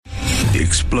The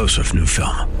explosive new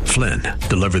film, Flynn,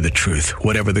 deliver the truth,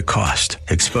 whatever the cost,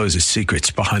 exposes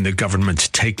secrets behind the government's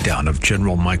takedown of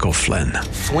General Michael Flynn.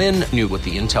 Flynn knew what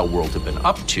the intel world had been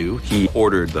up to. He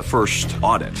ordered the first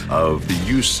audit of the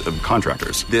use of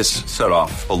contractors. This set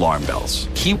off alarm bells.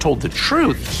 He told the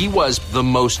truth. He was the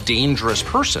most dangerous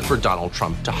person for Donald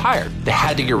Trump to hire. They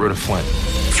had to get rid of Flynn.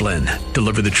 Flynn,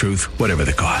 deliver the truth, whatever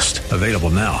the cost. Available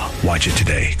now. Watch it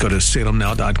today. Go to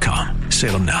salemnow.com.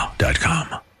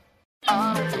 salemnow.com.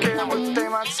 I don't care what they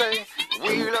might say.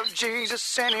 We love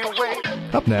Jesus anyway.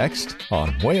 Up next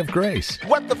on Way of Grace.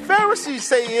 What the Pharisees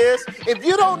say is, if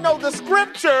you don't know the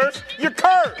scriptures, you're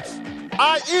cursed.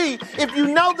 I.e., if you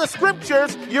know the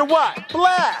scriptures, you're what?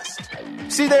 Blessed.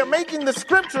 See, they're making the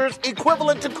scriptures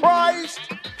equivalent to Christ,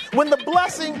 when the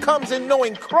blessing comes in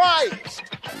knowing Christ,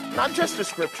 not just the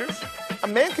scriptures. A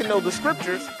man can know the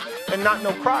scriptures and not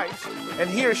know Christ, and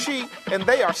he or she, and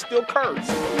they are still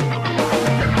cursed.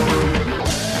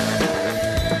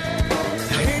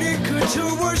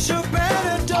 To worship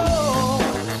and adore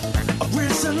a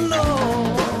risen Lord.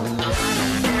 I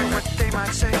don't care what they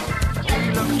might say.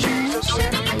 We love Jesus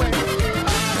anyway.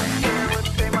 I don't care what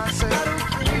they might say.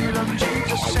 We love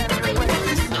Jesus anyway.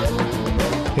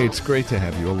 Hey, it's great to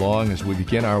have you along as we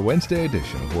begin our Wednesday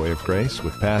edition of Way of Grace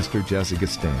with Pastor Jesse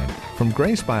Gistand from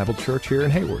Grace Bible Church here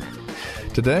in Hayward.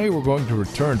 Today, we're going to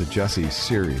return to Jesse's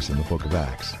series in the book of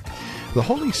Acts. The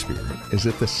Holy Spirit is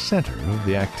at the center of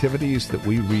the activities that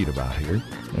we read about here,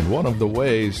 and one of the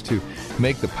ways to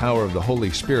make the power of the Holy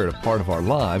Spirit a part of our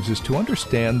lives is to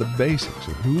understand the basics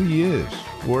of who He is,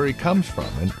 where He comes from,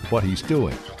 and what He's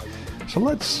doing. So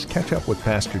let's catch up with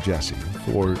Pastor Jesse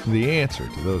for the answer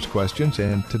to those questions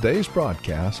and today's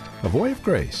broadcast of Way of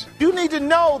Grace. You need to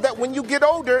know that when you get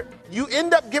older, you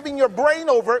end up giving your brain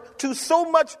over to so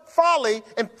much folly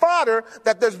and fodder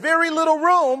that there's very little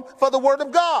room for the Word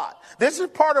of God. This is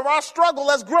part of our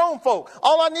struggle as grown folk.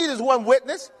 All I need is one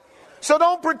witness. So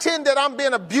don't pretend that I'm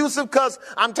being abusive because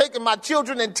I'm taking my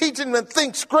children and teaching them to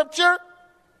think Scripture.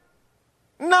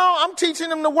 No, I'm teaching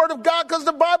them the Word of God because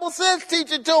the Bible says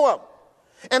teach it to them.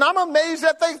 And I'm amazed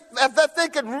that they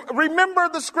could remember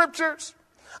the Scriptures.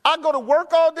 I go to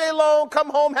work all day long,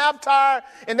 come home half tired,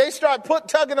 and they start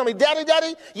tugging on me.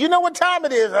 Daddy, you know what time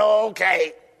it is? Oh,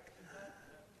 okay.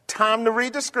 Time to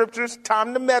read the Scriptures,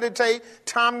 time to meditate,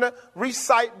 time to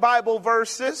recite Bible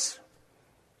verses.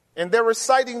 And they're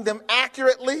reciting them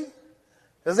accurately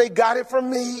because they got it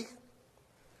from me.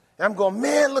 And I'm going,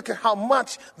 man, look at how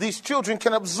much these children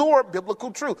can absorb biblical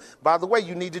truth. By the way,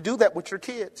 you need to do that with your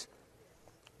kids.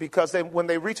 Because when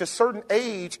they reach a certain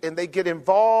age and they get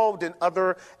involved in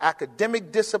other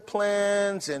academic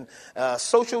disciplines and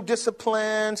social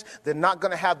disciplines, they're not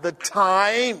going to have the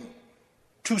time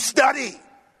to study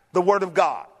the Word of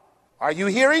God. Are you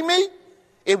hearing me?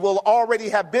 It will already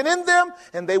have been in them,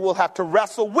 and they will have to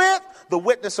wrestle with the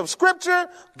witness of Scripture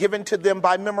given to them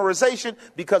by memorization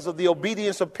because of the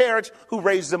obedience of parents who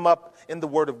raised them up in the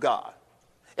Word of God.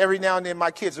 Every now and then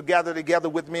my kids will gather together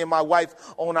with me and my wife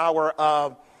on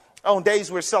our on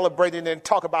days we're celebrating and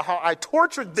talk about how I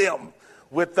tortured them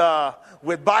with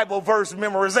Bible verse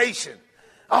memorization.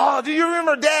 Oh, do you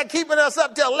remember Dad keeping us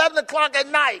up till 11 o'clock at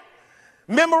night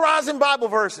memorizing Bible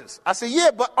verses? I said, yeah,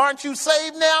 but aren't you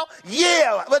saved now?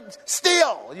 Yeah, but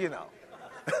still, you know.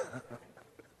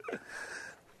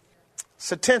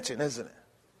 It's attention, isn't it?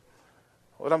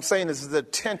 What I'm saying is the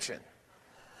attention.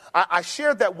 I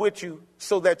shared that with you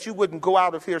so that you wouldn't go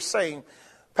out of here saying,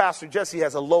 Pastor Jesse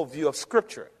has a low view of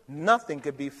Scripture. Nothing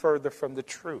could be further from the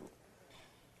truth.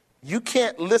 You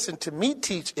can't listen to me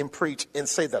teach and preach and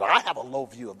say that I have a low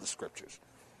view of the Scriptures.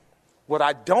 What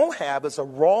I don't have is a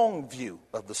wrong view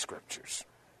of the Scriptures.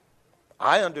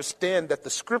 I understand that the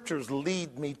Scriptures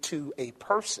lead me to a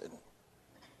person.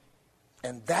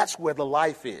 And that's where the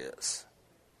life is.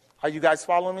 Are you guys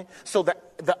following me? So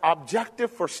the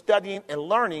objective for studying and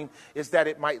learning is that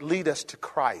it might lead us to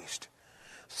Christ.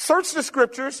 Search the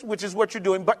Scriptures, which is what you're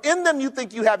doing, but in them you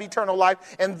think you have eternal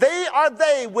life, and they are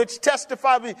they which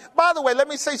testify of me. By the way, let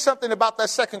me say something about that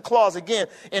second clause again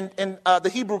in the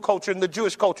Hebrew culture and the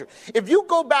Jewish culture. If you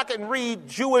go back and read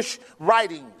Jewish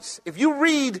writings, if you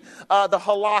read the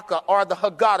Halakha or the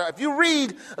Haggadah, if you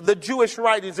read the Jewish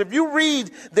writings, if you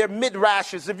read their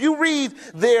midrashes, if you read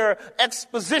their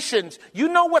expositions, you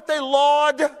know what they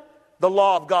laud? The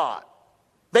law of God.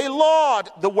 They laud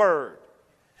the Word.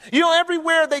 You know,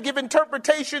 everywhere they give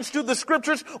interpretations to the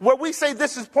Scriptures where we say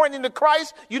this is pointing to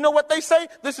Christ, you know what they say?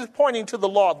 This is pointing to the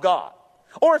law of God.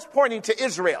 Or it's pointing to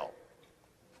Israel.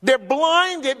 They're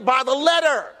blinded by the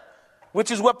letter,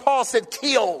 which is what Paul said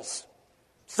kills.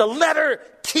 The letter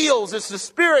kills. It's the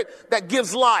Spirit that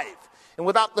gives life. And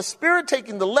without the Spirit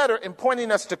taking the letter and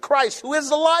pointing us to Christ, who is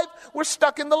the life, we're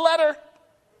stuck in the letter.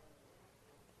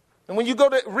 And when you go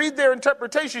to read their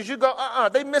interpretations, you go,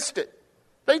 they missed it.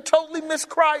 They totally missed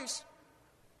Christ.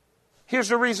 Here's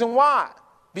the reason why.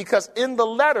 Because in the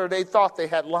letter, they thought they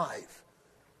had life.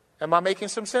 Am I making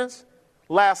some sense?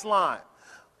 Last line.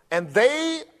 And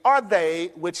they are they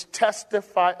which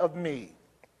testify of me.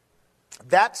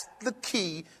 That's the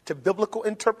key to biblical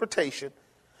interpretation,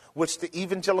 which the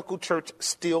evangelical church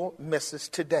still misses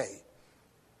today.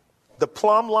 The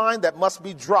plumb line that must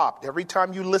be dropped every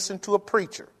time you listen to a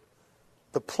preacher,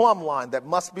 the plumb line that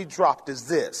must be dropped is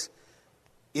this.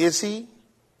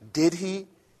 Did he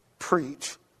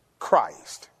preach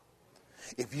Christ?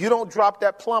 If you don't drop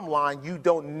that plumb line, you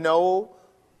don't know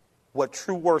what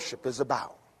true worship is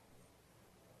about.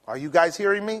 Are you guys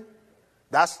hearing me?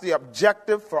 That's the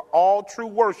objective for all true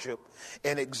worship,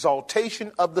 an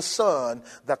exaltation of the Son,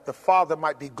 that the Father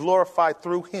might be glorified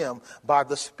through him by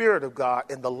the Spirit of God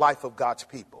in the life of God's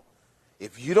people.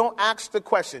 If you don't ask the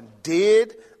question,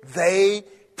 did they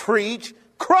preach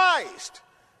Christ?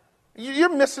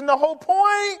 You're missing the whole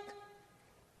point.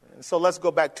 And so let's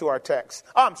go back to our text.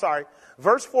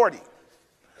 Verse 40.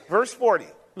 Verse 40.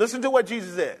 Listen to what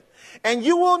Jesus said. And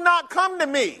you will not come to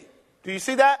me. Do you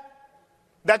see that?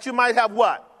 That you might have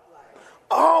what?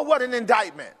 Oh, what an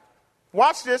indictment.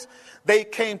 Watch this. They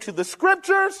came to the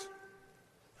scriptures.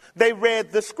 They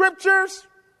read the scriptures.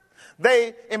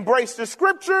 They embraced the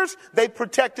scriptures. They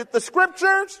protected the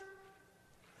scriptures.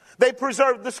 They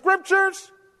preserved the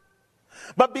scriptures.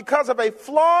 But because of a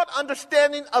flawed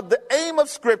understanding of the aim of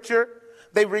scripture,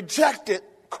 they rejected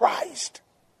Christ.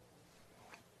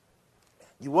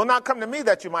 You will not come to me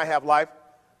that you might have life.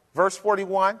 Verse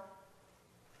 41.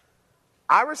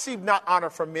 I receive not honor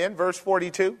from men. Verse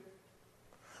 42.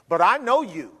 But I know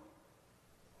you.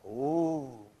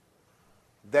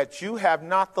 That you have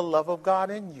not the love of God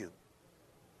in you.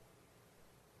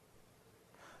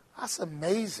 That's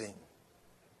amazing.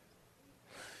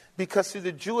 Because see,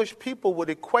 the Jewish people would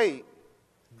equate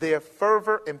their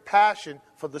fervor and passion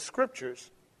for the scriptures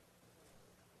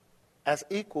as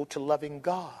equal to loving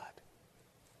God.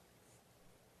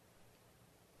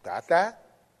 Got that?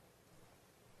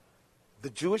 The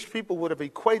Jewish people would have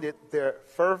equated their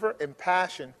fervor and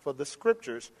passion for the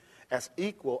scriptures as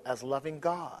equal as loving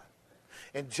God.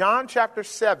 In John chapter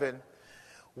 7,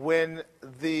 when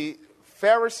the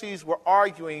Pharisees were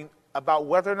arguing about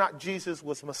whether or not Jesus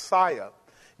was Messiah,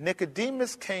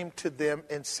 Nicodemus came to them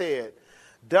and said,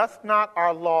 doth not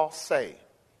our law say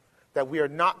that we are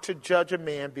not to judge a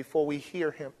man before we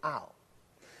hear him out?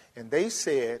 And they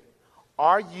said,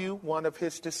 are you one of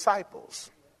his disciples?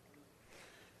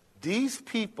 These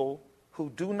people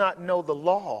who do not know the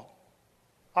law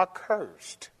are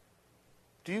cursed.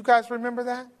 Do you guys remember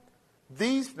that?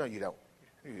 No, you don't.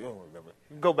 You don't remember.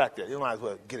 Go back there. You might as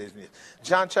well get it.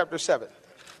 John chapter 7.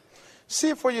 See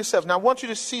it for yourself. Now, I want you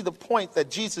to see the point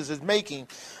that Jesus is making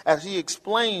as he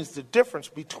explains the difference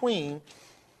between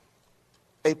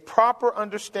a proper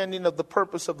understanding of the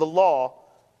purpose of the law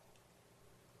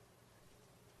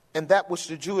and that which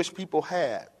the Jewish people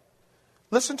had.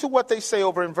 Listen to what they say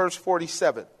over in verse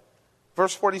 47.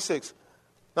 Verse 46.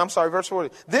 Verse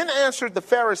 40. Then answered the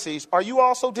Pharisees, are you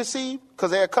also deceived?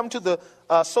 Because they had come to the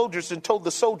soldiers and told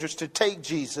the soldiers to take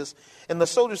Jesus. And the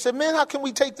soldiers said, man, how can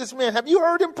we take this man? Have you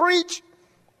heard him preach?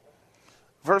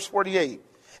 Verse 48.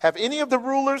 Have any of the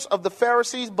rulers of the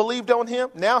Pharisees believed on him?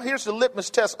 Now here's the litmus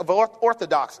test of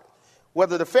orthodoxy.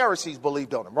 Whether the Pharisees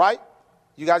believed on him, right?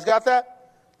 You guys got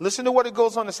that? Listen to what it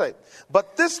goes on to say.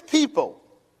 But this people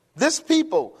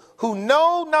who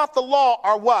know not the law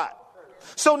are what?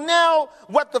 So now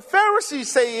what the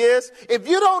Pharisees say is, if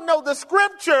you don't know the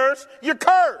scriptures, you're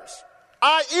cursed.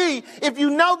 I.e., if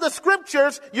you know the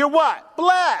scriptures, you're what?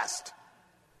 Blessed.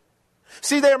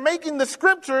 See, they're making the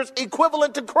scriptures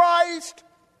equivalent to Christ.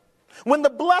 When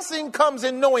the blessing comes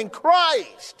in knowing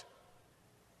Christ,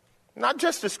 not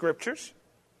just the scriptures.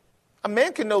 A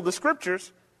man can know the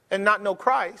scriptures and not know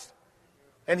Christ.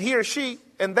 And he or she,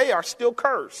 and they are still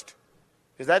cursed.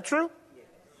 Is that true?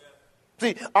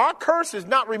 See, our curse is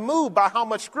not removed by how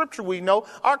much scripture we know.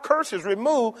 Our curse is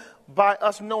removed by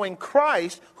us knowing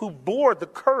Christ, who bore the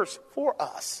curse for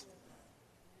us.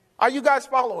 Are you guys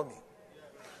following me?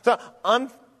 So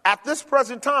at this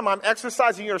present time, I'm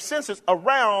exercising your senses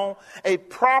around a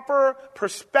proper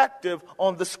perspective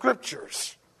on the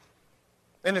scriptures.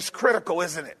 And it's critical,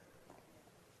 isn't it?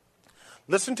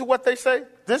 Listen to what they say.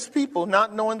 This people,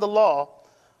 not knowing the law,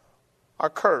 are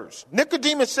cursed.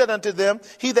 Nicodemus said unto them,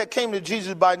 he that came to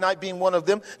Jesus by night being one of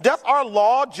them, doth our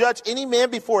law judge any man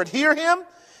before it hear him?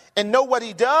 and know what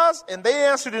he does? And they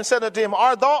answered and said unto him,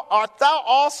 art thou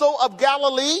also of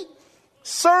Galilee?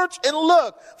 Search and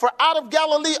look, for out of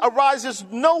Galilee arises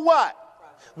no what?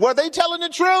 Were they telling the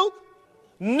truth?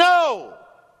 No.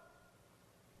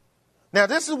 Now,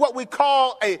 this is what we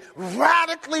call a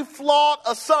radically flawed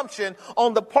assumption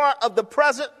on the part of the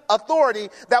present authority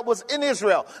that was in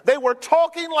Israel. They were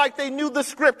talking like they knew the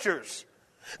scriptures.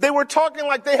 They were talking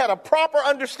like they had a proper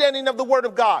understanding of the word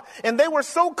of God. And they were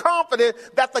so confident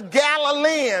that the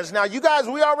Galileans, now you guys,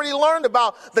 we already learned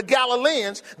about the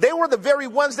Galileans. They were the very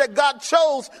ones that God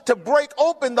chose to break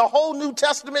open the whole New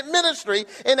Testament ministry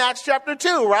in Acts chapter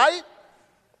 2, right?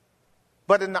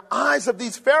 But in the eyes of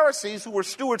these Pharisees who were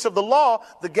stewards of the law,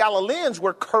 the Galileans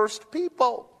were cursed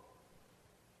people.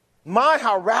 My,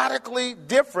 how radically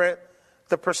different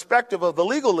the perspective of the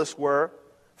legalists were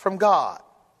from God.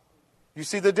 You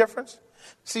see the difference?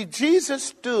 See, Jesus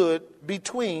stood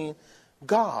between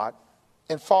God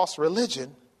and false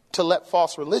religion to let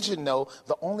false religion know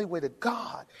the only way to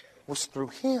God was through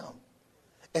him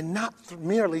and not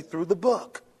merely through the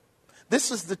book.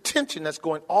 This is the tension that's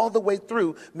going all the way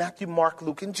through Matthew, Mark,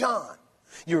 Luke, and John.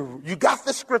 You got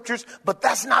the scriptures, but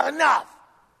that's not enough.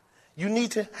 You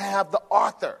need to have the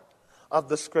author of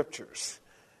the scriptures.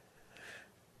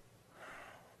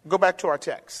 Go back to our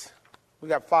text. We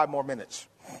got 5 more minutes.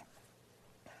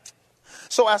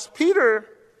 So as Peter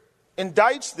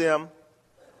indicts them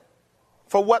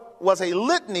for what was a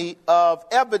litany of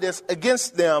evidence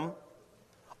against them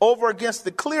over against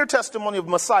the clear testimony of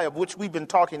Messiah, of which we've been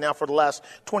talking now for the last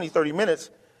 20, 30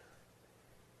 minutes.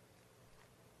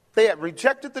 They had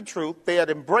rejected the truth, they had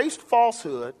embraced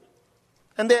falsehood,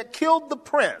 and they had killed the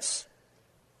prince.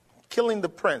 Killing the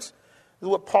prince. This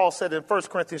is what Paul said in 1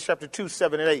 Corinthians chapter 2,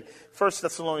 7 and 8. 1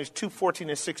 Thessalonians 2, 14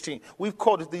 and 16. We've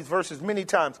quoted these verses many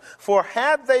times. For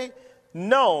had they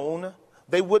known,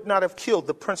 they would not have killed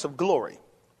the Prince of Glory.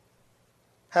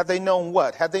 Had they known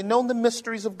what? Had they known the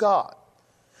mysteries of God?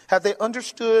 Had they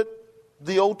understood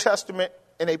the Old Testament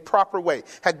in a proper way?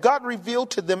 Had God revealed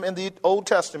to them in the Old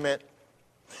Testament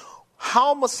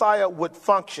how Messiah would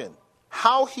function,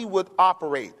 how he would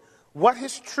operate, what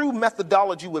his true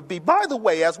methodology would be? By the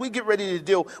way, as we get ready to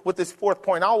deal with this 4th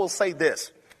point, I will say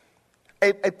this.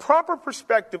 A proper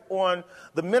perspective on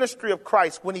the ministry of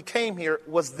Christ when he came here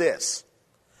was this.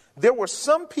 There were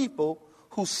some people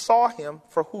who saw him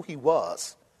for who he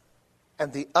was,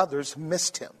 and the others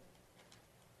missed him.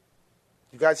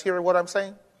 You guys hear what I'm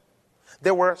saying?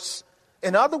 There were,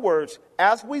 in other words,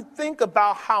 as we think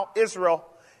about how Israel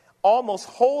almost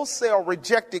wholesale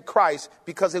rejected Christ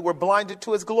because they were blinded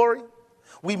to his glory,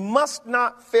 we must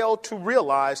not fail to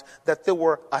realize that there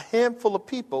were a handful of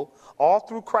people all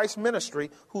through Christ's ministry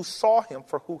who saw him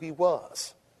for who he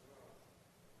was.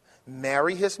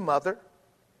 Mary, his mother,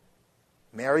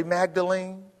 Mary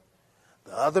Magdalene,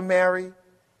 the other Mary,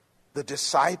 the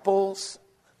disciples,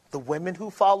 the women who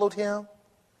followed him,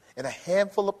 and a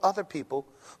handful of other people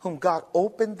whom God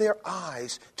opened their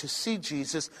eyes to see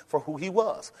Jesus for who he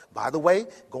was. By the way,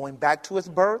 going back to his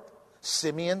birth,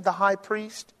 Simeon the high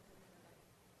priest,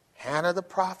 Hannah the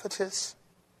prophetess,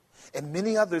 and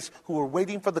many others who were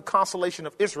waiting for the consolation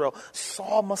of Israel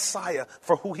saw Messiah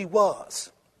for who he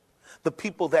was. The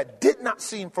people that did not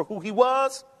see him for who he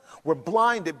was were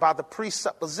blinded by the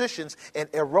presuppositions and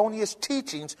erroneous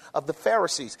teachings of the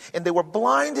Pharisees. And they were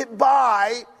blinded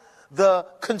by the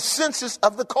consensus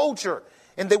of the culture.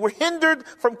 And they were hindered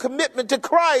from commitment to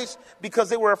Christ because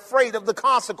they were afraid of the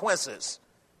consequences.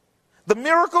 The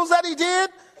miracles that he did,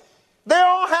 they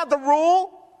all had the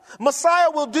rule.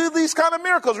 Messiah will do these kind of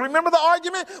miracles. Remember the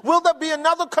argument? Will there be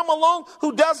another come along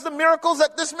who does the miracles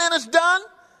that this man has done?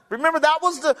 Remember, that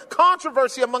was the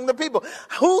controversy among the people.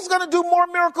 Who's going to do more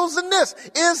miracles than this?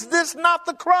 Is this not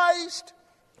the Christ?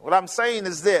 What I'm saying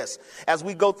is this. As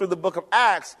we go through the book of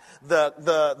Acts,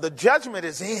 the judgment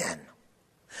is in.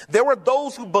 There were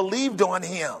those who believed on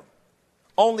him.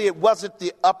 Only it wasn't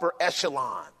the upper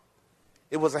echelon.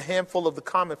 It was a handful of the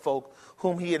common folk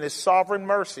whom he in his sovereign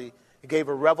mercy gave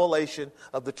a revelation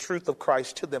of the truth of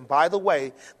Christ to them. By the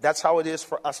way, that's how it is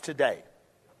for us today.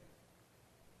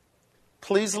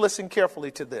 Please listen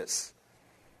carefully to this.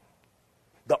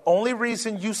 The only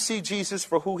reason you see Jesus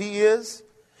for who he is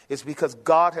because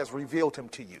God has revealed him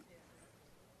to you.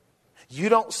 You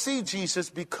don't see Jesus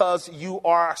because you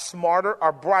are smarter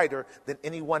or brighter than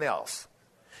anyone else.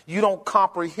 You don't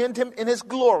comprehend him in his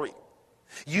glory.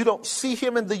 You don't see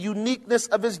him in the uniqueness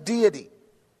of his deity.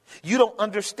 You don't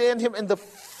understand him in the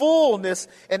fullness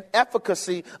and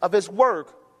efficacy of his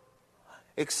work,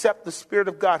 except the Spirit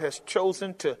of God has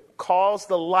chosen to cause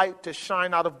the light to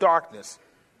shine out of darkness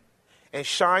and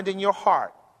shine in your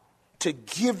heart to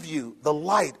give you the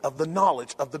light of the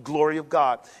knowledge of the glory of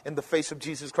God in the face of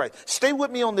Jesus Christ. Stay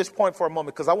with me on this point for a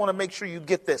moment, because I want to make sure you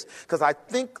get this, because I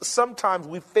think sometimes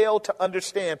we fail to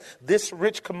understand this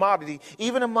rich commodity,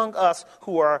 even among us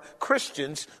who are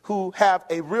Christians who have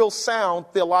a real sound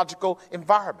theological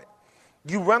environment.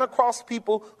 You run across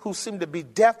people who seem to be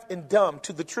deaf and dumb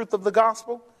to the truth of the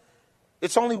gospel.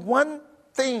 It's only one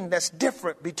thing that's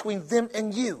different between them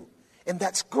and you, and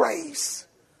that's grace.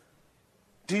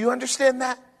 Do you understand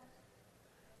that?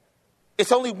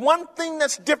 It's only one thing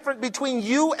that's different between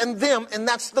you and them, and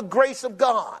that's the grace of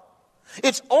God.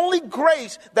 It's only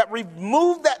grace that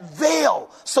removed that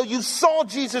veil so you saw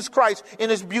Jesus Christ in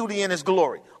his beauty and his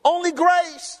glory. Only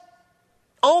grace.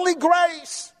 Only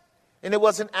grace. And it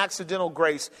wasn't accidental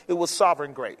grace. It was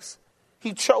sovereign grace.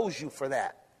 He chose you for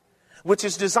that, which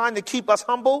is designed to keep us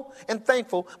humble and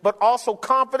thankful, but also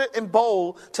confident and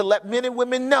bold to let men and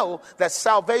women know that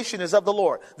salvation is of the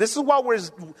Lord. This is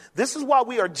why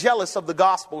we are jealous of the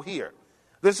gospel here.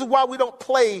 This is why we don't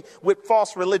play with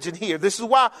false religion here. This is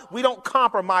why we don't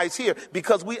compromise here,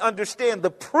 because we understand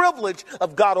the privilege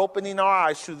of God opening our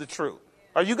eyes to the truth.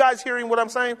 Are you guys hearing what I'm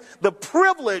saying? The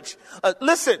privilege.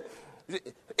 Listen,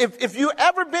 if you've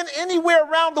ever been anywhere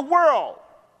around the world,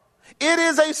 it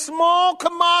is a small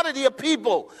commodity of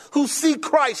people who see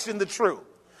Christ in the truth.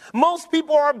 Most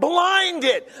people are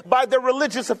blinded by their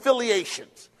religious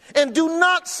affiliations and do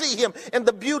not see him in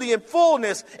the beauty and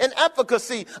fullness and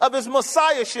efficacy of his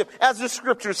messiahship, as the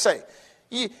scriptures say.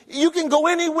 You can go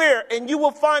anywhere and you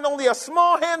will find only a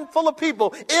small handful of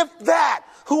people, if that,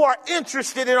 who are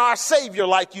interested in our Savior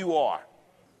like you are.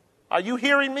 Are you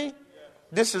hearing me?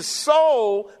 This is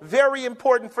so very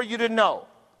important for you to know.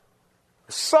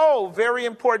 So very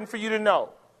important for you to know.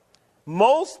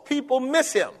 Most people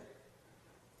miss him,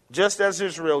 just as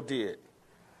Israel did.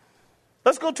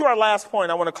 Let's go to our last point.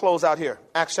 I want to close out here.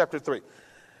 Acts chapter 3.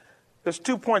 There's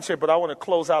 2 points here, but I want to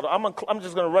close out. I'm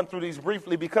just going to run through these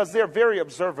briefly because they're very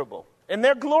observable. And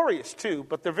they're glorious too,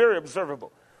 but they're very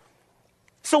observable.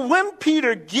 So when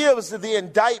Peter gives the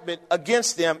indictment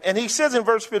against them, and he says in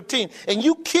verse 15, and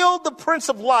you killed the Prince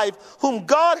of Life, whom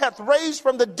God hath raised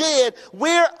from the dead,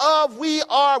 whereof we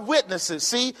are witnesses.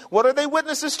 See, what are they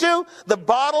witnesses to? The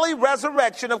bodily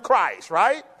resurrection of Christ,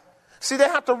 right? See, they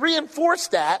have to reinforce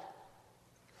that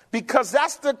because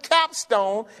that's the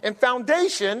capstone and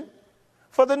foundation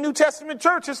for the New Testament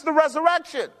church. It's the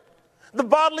resurrection, the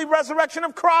bodily resurrection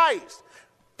of Christ.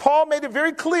 Paul made it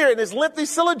very clear in his lengthy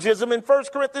syllogism in 1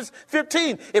 Corinthians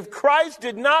 15. If Christ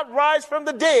did not rise from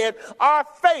the dead, our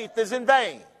faith is in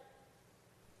vain.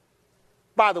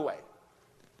 By the way,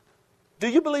 do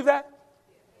you believe that?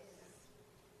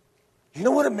 You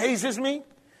know what amazes me?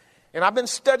 And I've been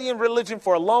studying religion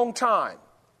for a long time.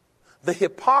 The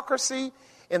hypocrisy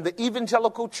in the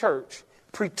evangelical church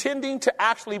pretending to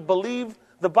actually believe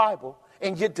the Bible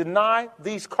and yet deny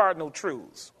these cardinal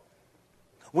truths.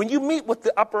 When you meet with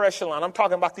the upper echelon, I'm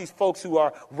talking about these folks who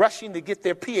are rushing to get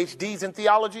their PhDs in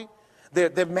theology,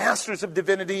 their masters of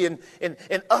divinity and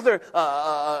other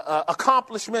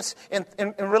accomplishments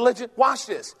in religion. Watch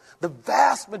this. The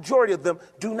vast majority of them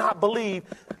do not believe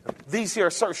these here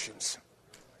assertions.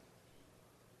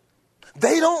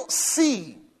 They don't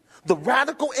see the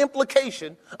radical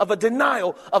implication of a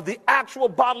denial of the actual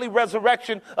bodily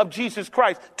resurrection of Jesus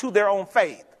Christ to their own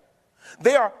faith.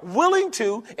 They are willing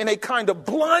to, in a kind of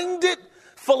blinded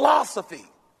philosophy,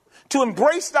 to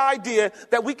embrace the idea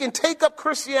that we can take up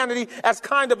Christianity as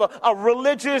kind of a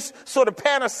religious sort of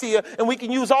panacea, and we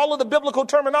can use all of the biblical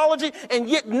terminology and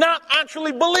yet not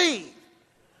actually believe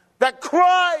that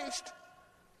Christ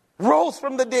rose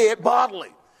from the dead bodily.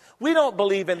 We don't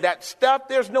believe in that stuff.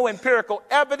 There's no empirical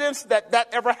evidence that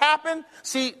ever happened.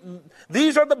 See,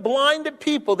 these are the blinded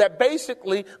people that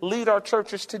basically lead our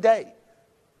churches today.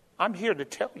 I'm here to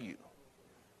tell you.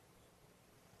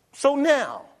 So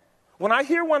now, when I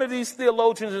hear one of these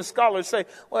theologians and scholars say,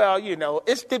 well, you know,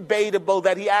 it's debatable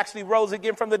that he actually rose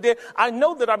again from the dead, I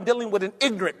know that I'm dealing with an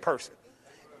ignorant person.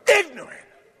 Ignorant.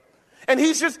 And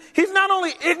he's not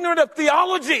only ignorant of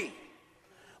theology,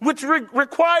 which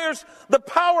requires the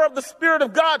power of the Spirit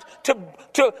of God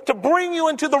to bring you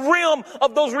into the realm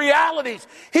of those realities.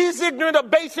 He's ignorant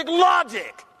of basic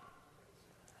logic.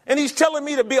 And he's telling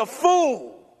me to be a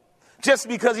fool just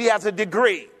because he has a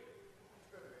degree.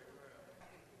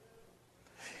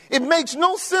 It makes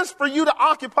no sense for you to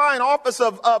occupy an office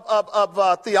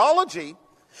of theology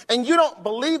and you don't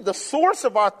believe the source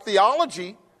of our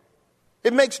theology.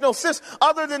 It makes no sense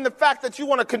other than the fact that you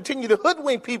want to continue to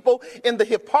hoodwink people in the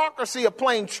hypocrisy of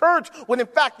playing church when in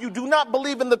fact you do not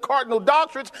believe in the cardinal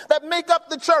doctrines that make up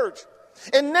the church.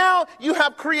 And now you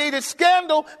have created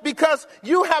scandal because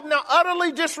you have now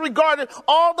utterly disregarded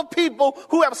all the people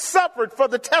who have suffered for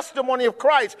the testimony of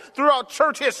Christ throughout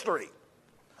church history.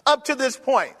 Up to this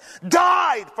point,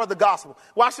 died for the gospel.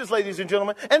 Watch this, ladies and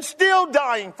gentlemen, and still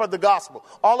dying for the gospel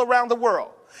all around the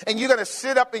world. And you're going to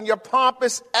sit up in your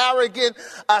pompous, arrogant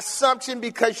assumption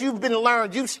because you've been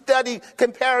learned. You've studied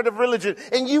comparative religion,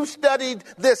 and you've studied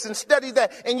this and studied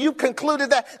that, and you've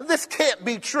concluded that this can't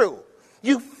be true.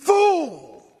 You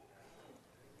fool!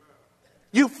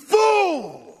 You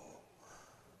fool!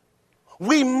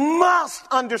 We must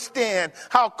understand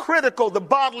how critical the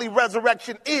bodily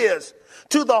resurrection is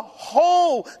to the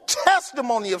whole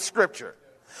testimony of Scripture.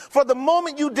 For the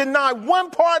moment you deny one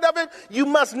part of it, you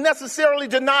must necessarily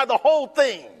deny the whole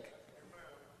thing.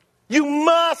 You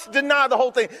must deny the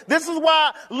whole thing. This is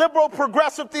why liberal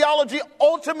progressive theology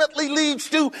ultimately leads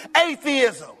to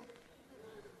atheism.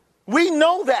 We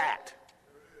know that.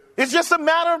 It's just a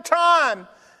matter of time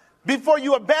before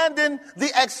you abandon the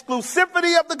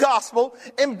exclusivity of the gospel,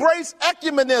 embrace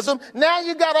ecumenism. Now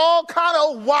you got all kind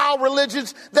of wild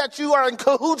religions that you are in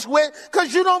cahoots with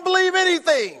because you don't believe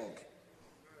anything.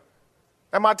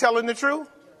 Am I telling the truth?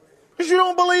 Because you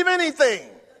don't believe anything.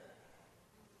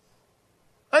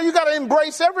 Now you got to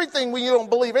embrace everything when you don't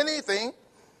believe anything.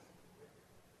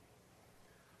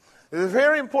 It is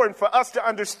very important for us to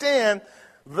understand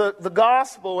the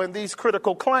gospel and these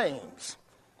critical claims.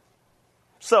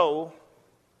 So,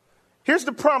 here's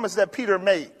the promise that Peter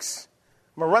makes.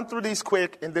 I'm going to run through these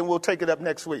quick, and then we'll take it up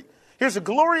next week. Here's the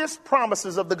glorious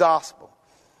promises of the gospel.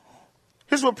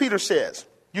 Here's what Peter says.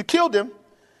 You killed him.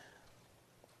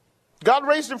 God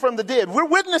raised him from the dead. We're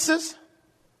witnesses.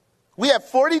 We had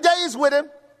 40 days with him.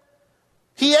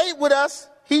 He ate with us.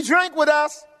 He drank with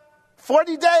us.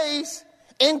 40 days.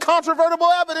 Incontrovertible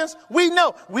evidence. We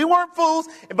know. We weren't fools.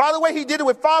 And by the way, he did it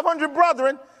with 500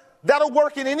 brethren. That'll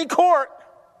work in any court.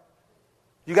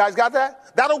 You guys got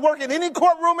that? That'll work in any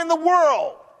courtroom in the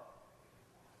world.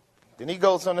 Then he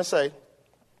goes on to say,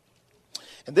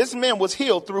 and this man was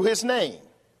healed through his name.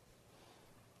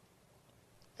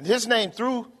 And his name,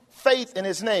 through faith in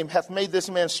his name, hath made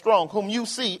this man strong, whom you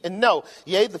see and know.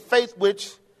 Yea, the faith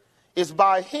which is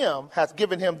by him hath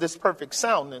given him this perfect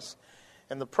soundness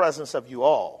in the presence of you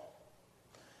all.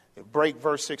 Break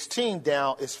verse 16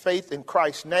 down. Is faith in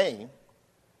Christ's name.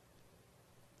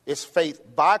 It's faith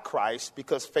by Christ,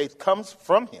 because faith comes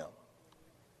from him,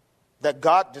 that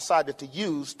God decided to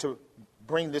use to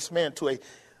bring this man to a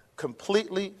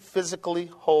completely physically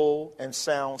whole and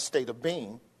sound state of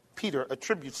being. Peter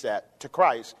attributes that to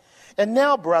Christ. And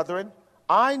now, brethren,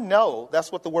 I know,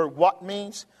 that's what the word what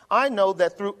means. I know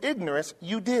that through ignorance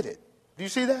you did it. Do you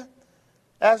see that?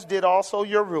 As did also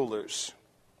your rulers.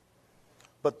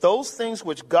 But those things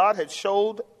which God had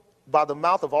showed by the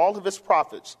mouth of all of his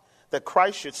prophets, that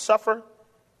Christ should suffer,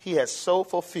 he has so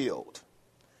fulfilled.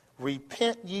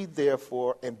 Repent ye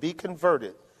therefore and be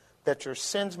converted, that your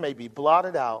sins may be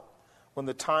blotted out when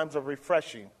the times of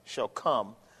refreshing shall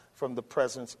come from the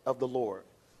presence of the Lord.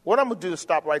 What I'm going to do is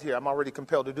stop right here. I'm already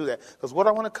compelled to do that. Because what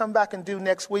I want to come back and do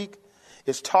next week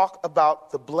is talk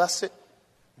about the blessed,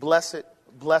 blessed,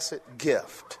 blessed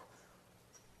gift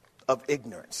of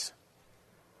ignorance.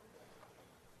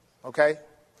 Okay?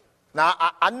 Now,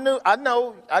 I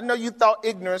know you thought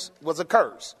ignorance was a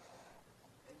curse.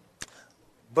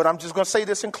 But I'm just going to say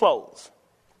this and close.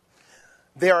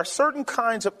 There are certain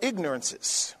kinds of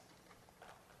ignorances.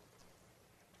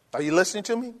 Are you listening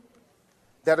to me?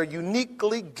 That are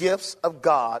uniquely gifts of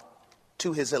God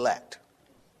to his elect.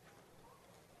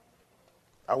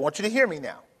 I want you to hear me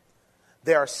now.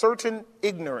 There are certain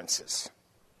ignorances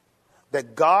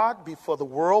that God, before the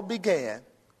world began,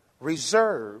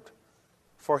 reserved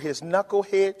for his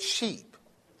knucklehead sheep.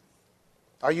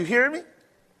 Are you hearing me?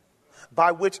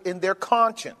 By which in their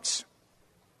conscience,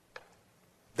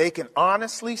 they can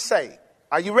honestly say,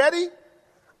 are you ready?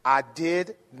 I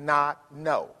did not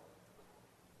know.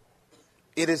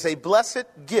 It is a blessed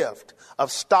gift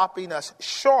of stopping us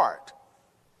short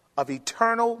of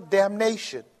eternal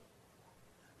damnation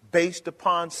based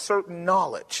upon certain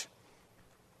knowledge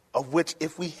of which,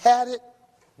 if we had it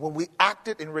when we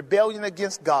acted in rebellion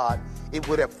against God, it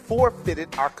would have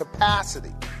forfeited our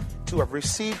capacity to have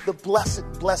received the blessed,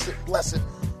 blessed, blessed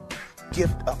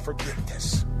gift of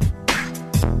forgiveness.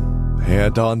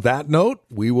 And on that note,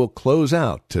 we will close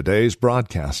out today's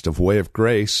broadcast of Way of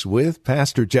Grace with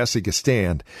Pastor Jesse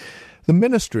Gistand, the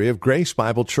ministry of Grace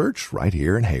Bible Church right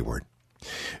here in Hayward.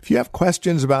 If you have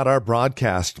questions about our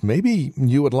broadcast, maybe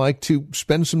you would like to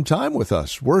spend some time with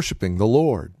us worshiping the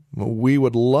Lord, We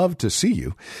would love to see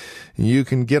you. You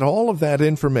can get all of that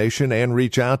information and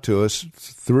reach out to us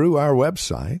through our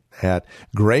website at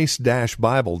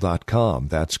grace-bible.com.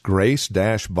 That's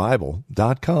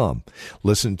grace-bible.com.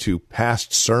 Listen to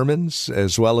past sermons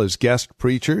as well as guest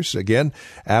preachers, again,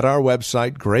 at our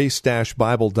website,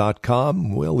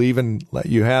 grace-bible.com. We'll even let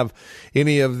you have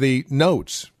any of the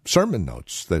notes, sermon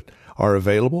notes, that are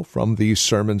available from these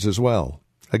sermons as well.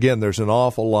 Again, there's an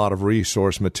awful lot of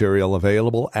resource material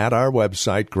available at our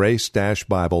website,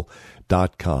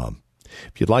 grace-bible.com.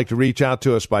 If you'd like to reach out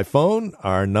to us by phone,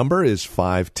 our number is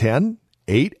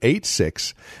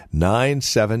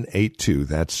 510-886-9782.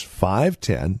 That's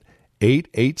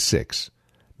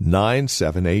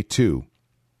 510-886-9782.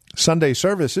 Sunday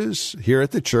services here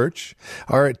at the church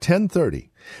are at 10:30.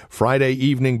 Friday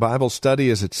evening Bible study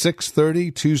is at 6:30.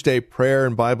 Tuesday prayer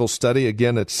and Bible study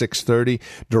again at 6:30.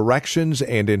 Directions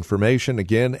and information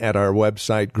again at our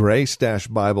website,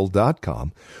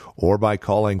 grace-bible.com, or by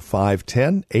calling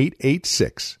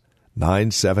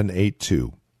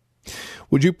 510-886-9782.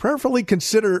 Would you prayerfully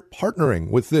consider partnering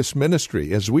with this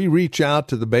ministry as we reach out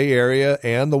to the Bay Area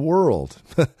and the world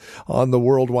on the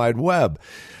World Wide Web?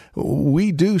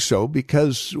 We do so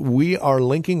because we are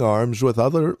linking arms with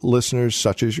other listeners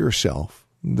such as yourself.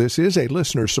 This is a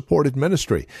listener-supported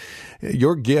ministry.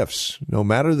 Your gifts, no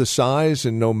matter the size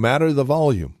and no matter the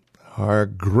volume, are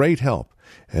great help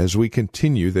as we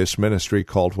continue this ministry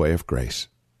called Way of Grace.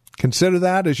 Consider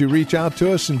that as you reach out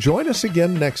to us, and join us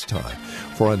again next time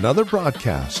for another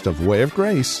broadcast of Way of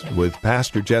Grace with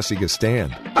Pastor Jesse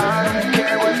Gistand. I don't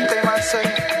care what they might say.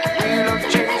 We love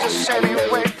Jesus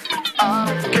anyway.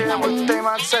 I don't care what they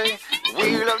might say.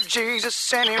 We love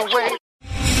Jesus anyway.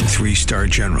 3-star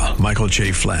General Michael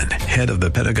J. Flynn, head of the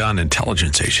Pentagon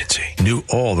Intelligence Agency, knew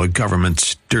all the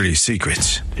government's dirty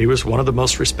secrets. He was one of the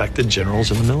most respected generals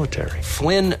in the military.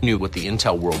 Flynn knew what the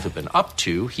intel world had been up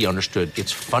to. He understood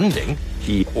its funding.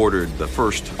 He ordered the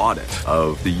first audit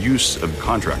of the use of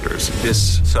contractors.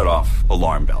 This set off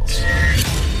alarm bells.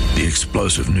 The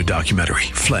explosive new documentary,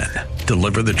 Flynn,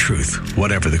 Deliver the Truth,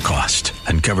 Whatever the Cost,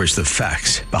 uncovers the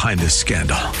facts behind this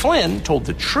scandal. Flynn told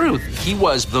the truth. He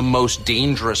was the most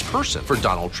dangerous person for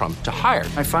Donald Trump to hire.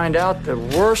 I find out the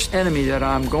worst enemy that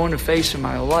I'm going to face in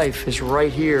my life is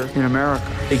right here in America.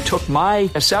 They took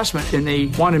my assessment and they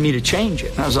wanted me to change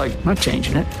it. And I was like, I'm not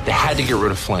changing it. They had to get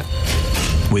rid of Flynn.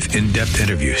 With in-depth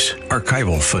interviews,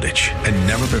 archival footage, and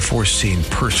never-before-seen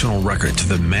personal records of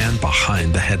the man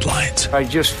behind the headlines. I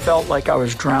just felt like I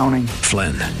was drowning.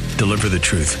 Flynn, Deliver the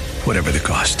Truth, Whatever the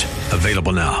Cost.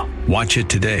 Available now. Watch it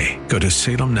today. Go to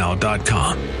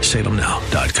salemnow.com.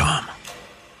 salemnow.com.